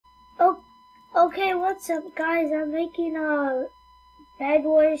Okay, what's up guys? I'm making a Bed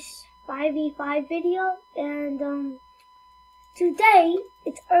Wars 5v5 video and today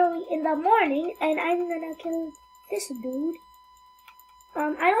it's early in the morning and I'm gonna kill this dude.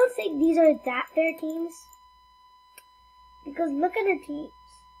 I don't think these are that fair teams because look at the teams.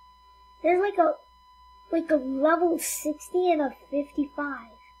 There's like a level 60 and a 55.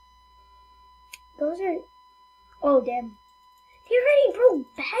 Those are, oh damn. He already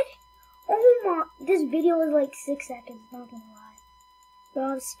broke bed? Oh my, this video is like 6 seconds, not gonna lie. Bro,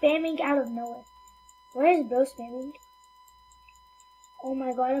 I'm spamming out of nowhere. Where is bro spamming? Oh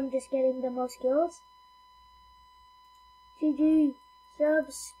my god, I'm just getting the most kills. GG,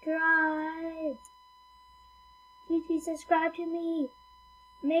 subscribe. GG, subscribe to me.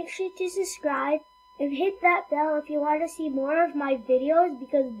 Make sure to subscribe and hit that bell if you want to see more of my videos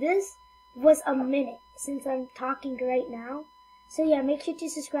because this was a minute since I'm talking right now. So yeah, make sure to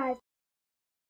subscribe.